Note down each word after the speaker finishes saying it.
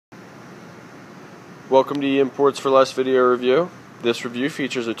Welcome to the Imports for Less video review. This review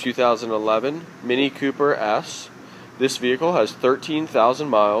features a 2011 Mini Cooper S. This vehicle has 13,000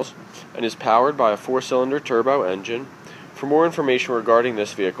 miles and is powered by a 4-cylinder turbo engine. For more information regarding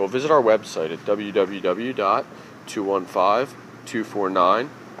this vehicle, visit our website at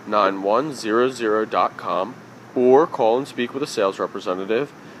www.215-249-9100.com or call and speak with a sales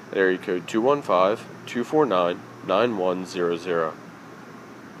representative at area code 215-249-9100.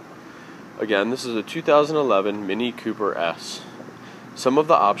 Again, this is a 2011 Mini Cooper S. Some of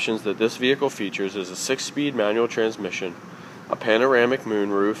the options that this vehicle features is a 6-speed manual transmission, a panoramic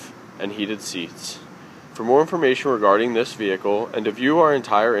moonroof, and heated seats. For more information regarding this vehicle and to view our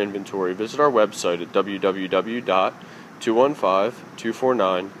entire inventory, visit our website at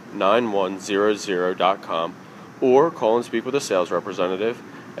www.215-249-9100.com or call and speak with a sales representative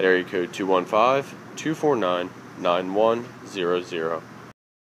at area code 215-249-9100.